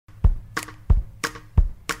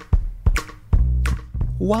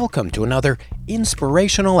Welcome to another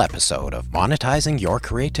inspirational episode of Monetizing Your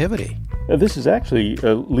Creativity. This is actually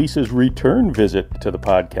Lisa's return visit to the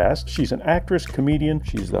podcast. She's an actress, comedian.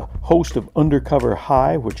 She's the host of Undercover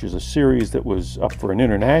High, which is a series that was up for an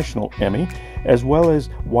international Emmy, as well as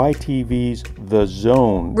YTV's The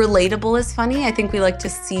Zone. Relatable is funny. I think we like to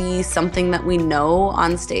see something that we know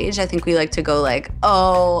on stage. I think we like to go like,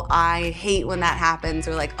 oh, I hate when that happens,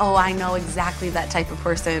 or like, oh, I know exactly that type of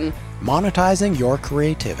person. Monetizing Your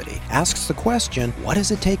Creativity asks the question, what does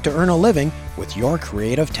it take to earn a living with your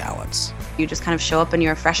creative talents? You just kind of show up and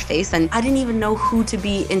you're a fresh face, and I didn't even know who to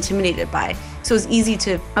be intimidated by. So it was easy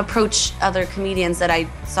to approach other comedians that I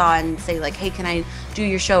saw and say like, hey, can I do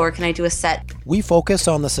your show or can I do a set? We focus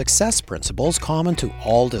on the success principles common to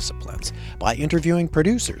all disciplines by interviewing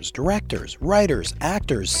producers, directors, writers,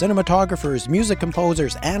 actors, cinematographers, music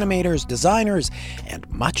composers, animators, designers, and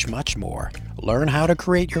much, much more. Learn how to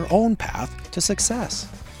create your own path to success.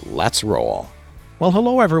 Let's roll. Well,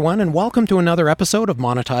 hello everyone, and welcome to another episode of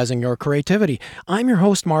Monetizing Your Creativity. I'm your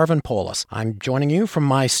host, Marvin Polis. I'm joining you from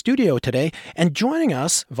my studio today, and joining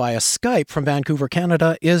us via Skype from Vancouver,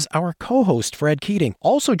 Canada, is our co-host, Fred Keating.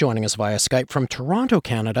 Also joining us via Skype from Toronto,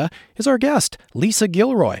 Canada, is our guest, Lisa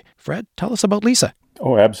Gilroy. Fred, tell us about Lisa.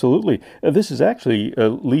 Oh, absolutely. This is actually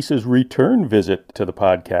Lisa's return visit to the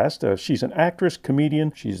podcast. She's an actress,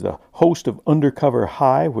 comedian. She's the host of Undercover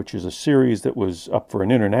High, which is a series that was up for an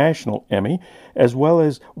international Emmy, as well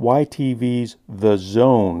as YTV's The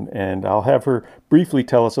Zone. And I'll have her briefly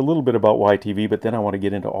tell us a little bit about YTV, but then I want to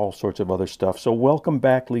get into all sorts of other stuff. So welcome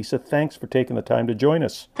back, Lisa. Thanks for taking the time to join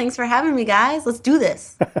us. Thanks for having me, guys. Let's do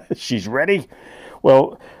this. She's ready.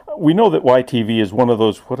 Well, we know that YTV is one of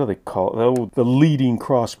those, what do they call it? Oh, the leading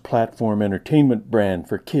cross-platform entertainment brand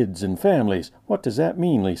for kids and families. What does that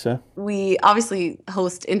mean, Lisa? We obviously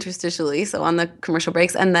host interstitially, so on the commercial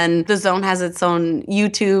breaks, and then The Zone has its own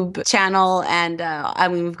YouTube channel, and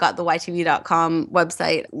we've got the YTV.com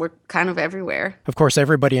website. We're kind of everywhere. Of course,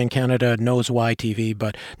 everybody in Canada knows YTV,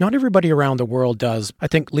 but not everybody around the world does. I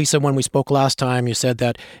think, Lisa, when we spoke last time, you said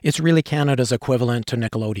that it's really Canada's equivalent to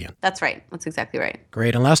Nickelodeon. That's right. That's exactly right.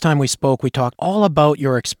 Great. And last time we spoke, we talked all about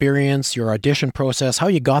your experience, your audition process, how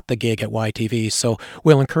you got the gig at YTV. So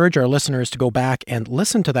we'll encourage our listeners to go back and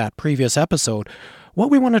listen to that previous episode. What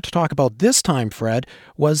we wanted to talk about this time, Fred,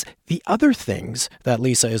 was the other things that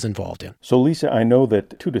Lisa is involved in. So, Lisa, I know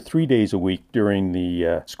that 2 to 3 days a week during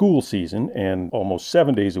the school season and almost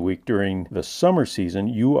 7 days a week during the summer season,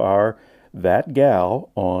 you are that gal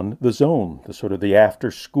on The Zone, the sort of the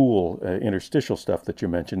after-school interstitial stuff that you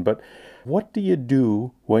mentioned. But what do you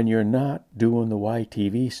do when you're not doing the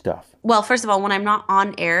YTV stuff? Well, first of all, when I'm not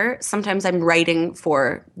on air, sometimes I'm writing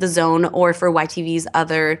for The Zone or for YTV's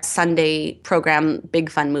other Sunday program, Big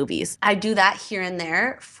Fun Movies. I do that here and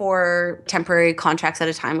there for temporary contracts at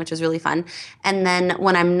a time, which is really fun. And then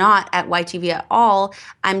when I'm not at YTV at all,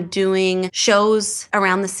 I'm doing shows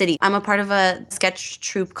around the city. I'm a part of a sketch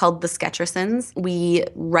troupe called The Sketchersons. We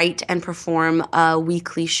write and perform a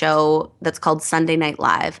weekly show that's called Sunday Night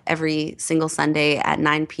Live every single Sunday at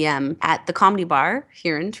 9 p.m. at the Comedy Bar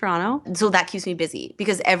here in Toronto. So that keeps me busy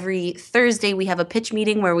because every Thursday we have a pitch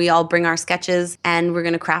meeting where we all bring our sketches and we're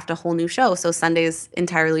going to craft a whole new show. So Sunday's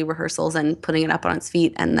entirely rehearsals and putting it up on its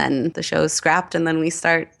feet, and then the show is scrapped and then we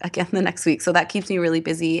start again the next week. So that keeps me really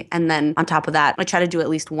busy. And then on top of that, I try to do at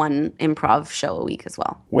least one improv show a week as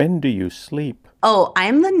well. When do you sleep? Oh, I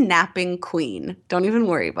am the napping queen. Don't even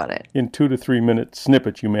worry about it. In 2 to 3 minute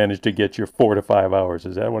snippets, you manage to get your 4 to 5 hours.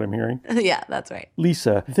 Is that what I'm hearing? Yeah, that's right.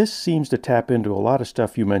 Lisa, this seems to tap into a lot of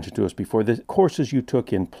stuff you mentioned to us before. The courses you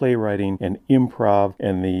took in playwriting and improv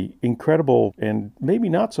and the incredible and maybe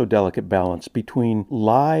not so delicate balance between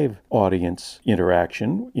live audience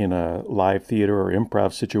interaction in a live theater or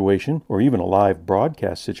improv situation or even a live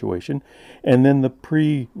broadcast situation, and then the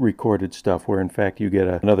pre-recorded stuff where in fact you get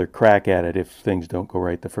another crack at it if things don't go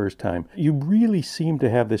right the first time. You really seem to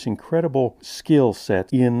have this incredible skill set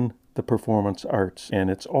in the performance arts, and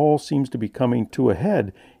it all seems to be coming to a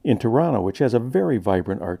head in Toronto, which has a very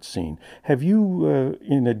vibrant art scene. Have you,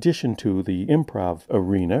 in addition to the improv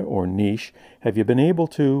arena or niche, have you been able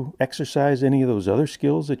to exercise any of those other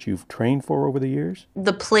skills that you've trained for over the years?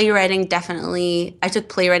 The playwriting, definitely. I took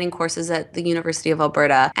playwriting courses at the University of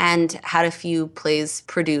Alberta and had a few plays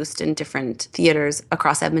produced in different theaters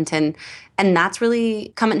across Edmonton. And that's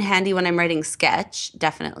really come in handy when I'm writing sketch,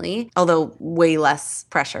 definitely, although way less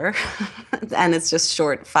pressure. And it's just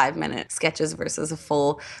short 5-minute sketches versus a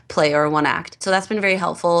full play or one act. So that's been very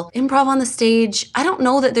helpful. Improv on the stage, I don't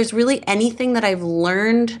know that there's really anything that I've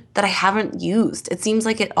learned that I haven't used. It seems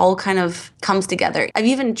like it all kind of comes together. I've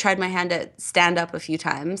even tried my hand at stand-up a few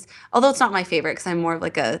times, although it's not my favorite because I'm more of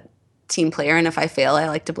like a team player, and if I fail, I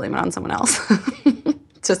like to blame it on someone else.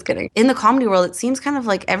 Just kidding. In the comedy world, it seems kind of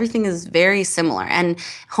like everything is very similar, and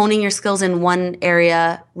honing your skills in one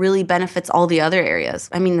area really benefits all the other areas.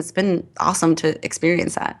 I mean, it's been awesome to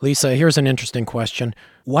experience that. Lisa, here's an interesting question.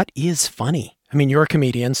 What is funny? I mean, you're a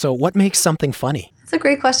comedian, so what makes something funny? That's a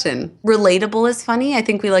great question. Relatable is funny. I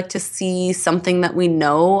think we like to see something that we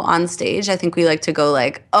know on stage. I think we like to go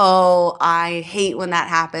like, oh, I hate when that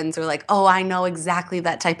happens, or like, oh, I know exactly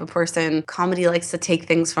that type of person. Comedy likes to take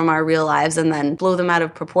things from our real lives and then blow them out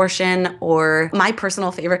of proportion. Or my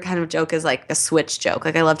personal favorite kind of joke is like a switch joke.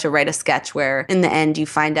 Like I love to write a sketch where in the end you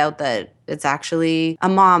find out that it's actually a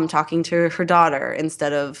mom talking to her daughter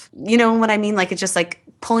instead of, you know what I mean? Like it's just like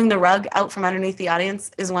pulling the rug out from underneath the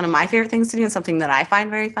audience is one of my favorite things to do, and something that I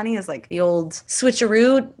find very funny is like the old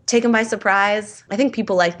switcheroo, take them by surprise. I think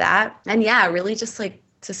people like that. And yeah, really just like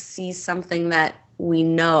to see something that we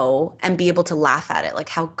know and be able to laugh at it. Like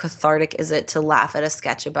how cathartic is it to laugh at a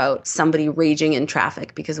sketch about somebody raging in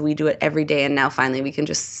traffic because we do it every day, and now finally we can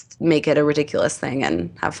just make it a ridiculous thing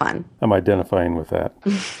and have fun. I'm identifying with that.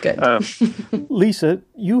 Good. Lisa,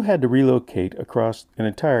 you had to relocate across an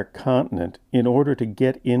entire continent in order to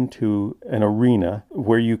get into an arena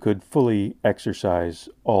where you could fully exercise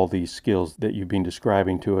all these skills that you've been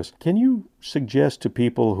describing to us. Can you suggest to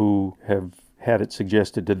people who have had it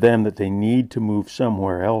suggested to them that they need to move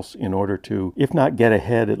somewhere else in order to, if not get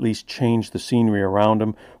ahead, at least change the scenery around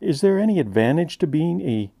them? Is there any advantage to being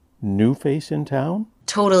a new face in town?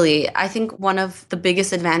 Totally. I think one of the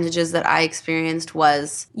biggest advantages that I experienced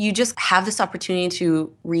was you just have this opportunity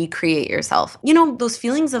to recreate yourself. You know, those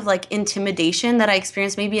feelings of like intimidation that I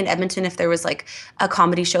experienced maybe in Edmonton if there was like a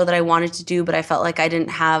comedy show that I wanted to do, but I felt like I didn't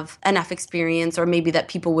have enough experience, or maybe that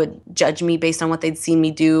people would judge me based on what they'd seen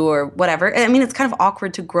me do or whatever. I mean, it's kind of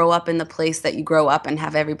awkward to grow up in the place that you grow up and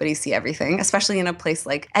have everybody see everything, especially in a place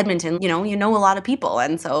like Edmonton. You know a lot of people.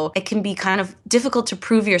 And so it can be kind of difficult to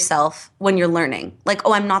prove yourself when you're learning. Like,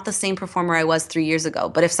 oh, I'm not the same performer I was 3 years ago.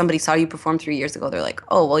 But if somebody saw you perform 3 years ago, they're like,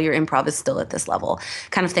 oh, well, your improv is still at this level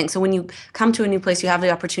kind of thing. So when you come to a new place, you have the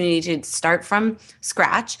opportunity to start from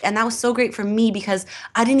scratch. And that was so great for me because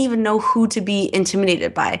I didn't even know who to be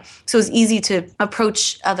intimidated by. So it was easy to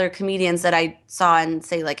approach other comedians that I saw and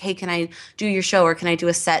say like, hey, can I do your show, or can I do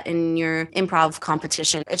a set in your improv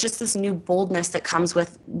competition? It's just this new boldness that comes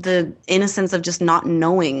with the innocence of just not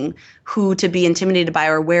knowing who to be intimidated by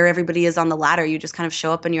or where everybody is on the ladder. You just kind of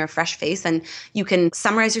show up and you're a fresh face and you can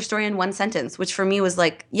summarize your story in one sentence, which for me was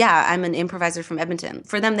like, yeah, I'm an improviser from Edmonton.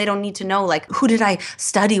 For them, they don't need to know like, who did I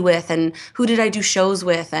study with and who did I do shows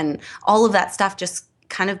with, and all of that stuff just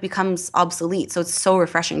kind of becomes obsolete. So it's so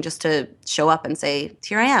refreshing just to show up and say,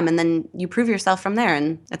 here I am. And then you prove yourself from there,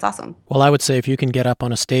 and it's awesome. Well, I would say if you can get up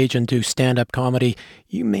on a stage and do stand-up comedy,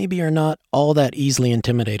 you maybe are not all that easily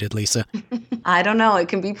intimidated, Lisa. I don't know. It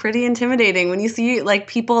can be pretty intimidating when you see like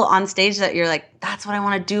people on stage that you're like, that's what I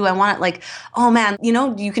want to do. I want it like, oh man,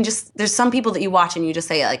 you can just, there's some people that you watch and you just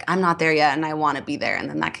say like, I'm not there yet and I want to be there. And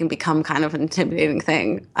then that can become kind of an intimidating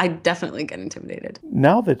thing. I definitely get intimidated.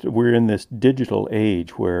 Now that we're in this digital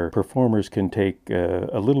age where performers can take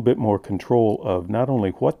a little bit more control of not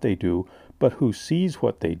only what they do, but who sees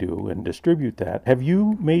what they do and distribute that. Have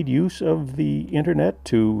you made use of the internet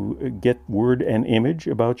to get word and image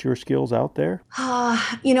about your skills out there?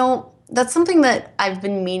 That's something that I've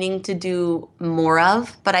been meaning to do more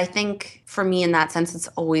of. But I think for me in that sense, it's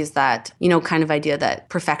always that, kind of idea that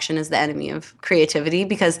perfection is the enemy of creativity,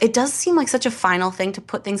 because it does seem like such a final thing to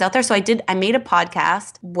put things out there. So I made a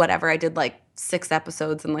podcast, I did like 6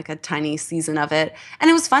 episodes and like a tiny season of it.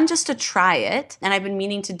 And it was fun just to try it. And I've been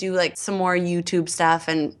meaning to do like some more YouTube stuff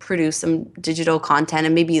and produce some digital content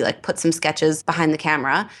and maybe like put some sketches behind the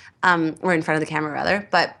camera, or in front of the camera rather.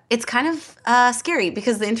 But it's kind of scary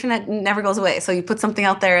because the internet never goes away. So you put something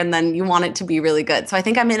out there and then you want it to be really good. So I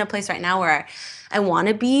think I'm in a place right now where I want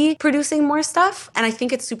to be producing more stuff. And I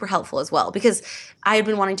think it's super helpful as well, because I had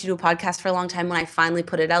been wanting to do a podcast for a long time. When I finally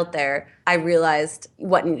put it out there, I realized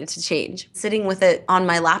what needed to change. Sitting with it on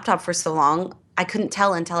my laptop for so long, I couldn't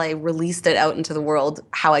tell until I released it out into the world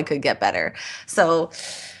how I could get better. So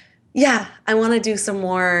yeah, I want to do some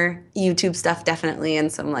more YouTube stuff definitely,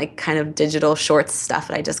 and some like kind of digital shorts stuff.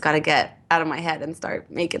 And I just got to get out of my head and start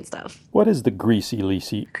making stuff. What is the Greasy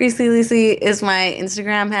Lisi? Greasy Lisi is my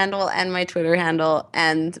Instagram handle and my Twitter handle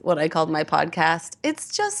and what I called my podcast.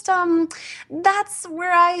 It's just, that's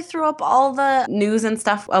where I throw up all the news and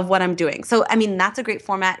stuff of what I'm doing. So, I mean, that's a great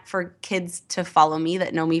format for kids to follow me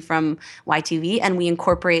that know me from YTV, and we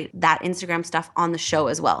incorporate that Instagram stuff on the show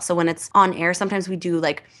as well. So when it's on air, sometimes we do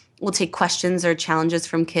like, we'll take questions or challenges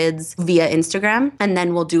from kids via Instagram, and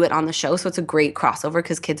then we'll do it on the show. So it's a great crossover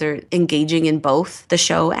because kids are engaging in both the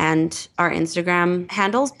show and our Instagram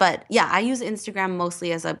handles. But yeah, I use Instagram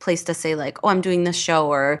mostly as a place to say like, oh, I'm doing this show,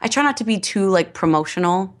 or I try not to be too like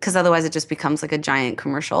promotional because otherwise it just becomes like a giant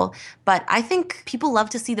commercial. But I think people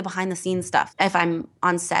love to see the behind the scenes stuff if I'm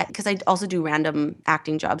on set, because I also do random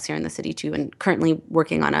acting jobs here in the city too, and currently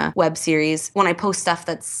working on a web series. When I post stuff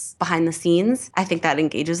that's behind the scenes, I think that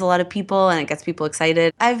engages a lot of people and it gets people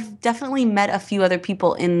excited. I've definitely met a few other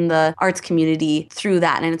people in the arts community through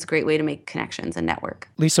that, and it's a great way to make connections and network.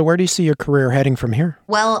 Lisa, where do you see your career heading from here?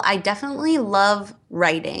 Well, I definitely love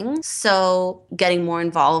writing, so getting more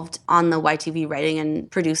involved on the YTV writing and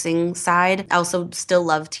producing side. I also still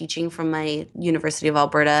love teaching from my University of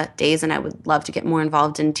Alberta days, and I would love to get more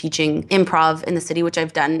involved in teaching improv in the city, which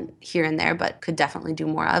I've done here and there, but could definitely do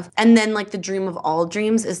more of. And then like the dream of all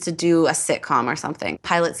dreams is to do a sitcom or something.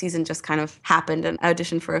 Pilot season just kind of happened, and I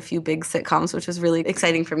auditioned for a few big sitcoms, which was really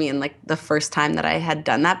exciting for me, and like the first time that I had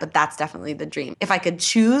done that, but that's definitely the dream. If I could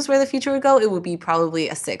choose where the future would go, it would be probably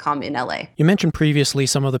a sitcom in LA. You mentioned previously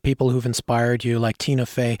some of the people who've inspired you, like Tina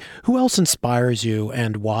Fey. Who else inspires you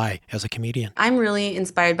and why as a comedian? I'm really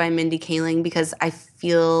inspired by Mindy Kaling because I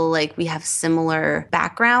feel like we have similar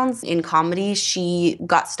backgrounds in comedy. She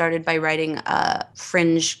got started by writing a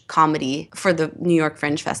fringe comedy for the New York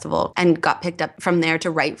Fringe Festival and got picked up from there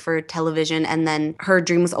to write for television. And then her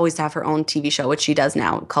dream was always to have her own TV show, which she does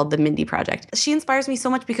now, called The Mindy Project. She inspires me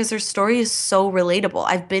so much because her story is so relatable.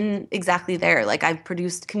 I've been exactly there. Like, I've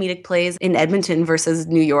produced comedic plays in Edmonton versus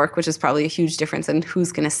New York, which is probably a huge difference in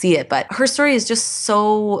who's going to see it. But her story is just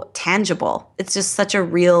so tangible. It's just such a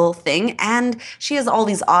real thing. And she has all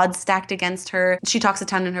these odds stacked against her. She talks a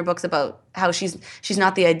ton in her books about how she's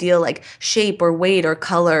not the ideal like shape or weight or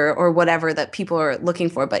color or whatever that people are looking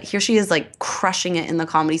for. But here she is like crushing it in the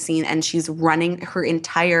comedy scene, and she's running her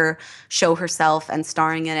entire show herself and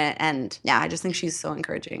starring in it. And yeah, I just think she's so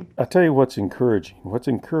encouraging. I'll tell you what's encouraging. What's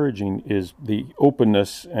encouraging is the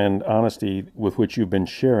openness and honesty with which you've been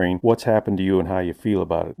sharing what's happened to you and how you feel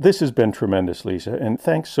about it. This has been tremendous, Lisa, and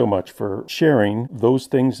thanks so much for sharing those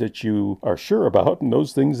things that you are sure about and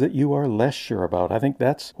those things that you are less sure about. I think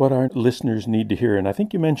that's what our listeners need to hear, and I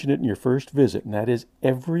think you mentioned it in your first visit, and that is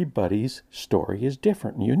everybody's story is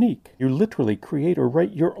different and unique. You literally create or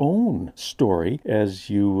write your own story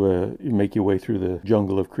as you make your way through the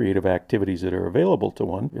jungle of creative activities that are available to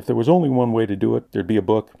one. If there was only one way to do it, there'd be a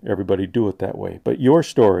book. Everybody do it that way. But your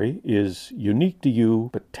story is unique to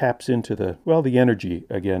you, but taps into the energy,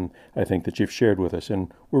 again, I think, that you've shared with us,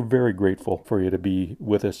 and we're very grateful for you to be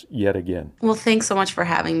with us yet again. Well, thanks so much for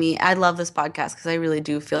having me. I love this podcast because I really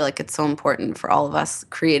do feel like it's so important for all of us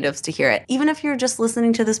creatives to hear it. Even if you're just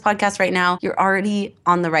listening to this podcast right now, you're already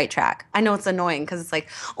on the right track. I know it's annoying because it's like,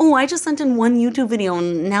 oh, I just sent in one YouTube video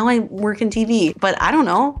and now I work in TV. But I don't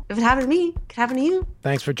know. If it happened to me, it could happen to you.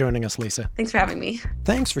 Thanks for joining us, Lisa. Thanks for having me.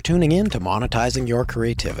 Thanks for tuning in to Monetizing Your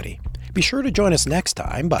Creativity. Be sure to join us next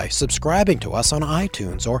time by subscribing to us on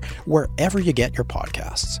iTunes or wherever you get your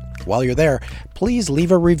podcasts. While you're there, please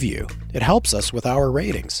leave a review. It helps us with our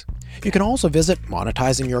ratings. You can also visit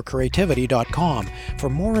monetizingyourcreativity.com for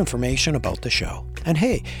more information about the show. And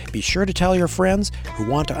hey, be sure to tell your friends who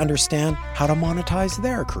want to understand how to monetize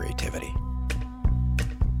their creativity.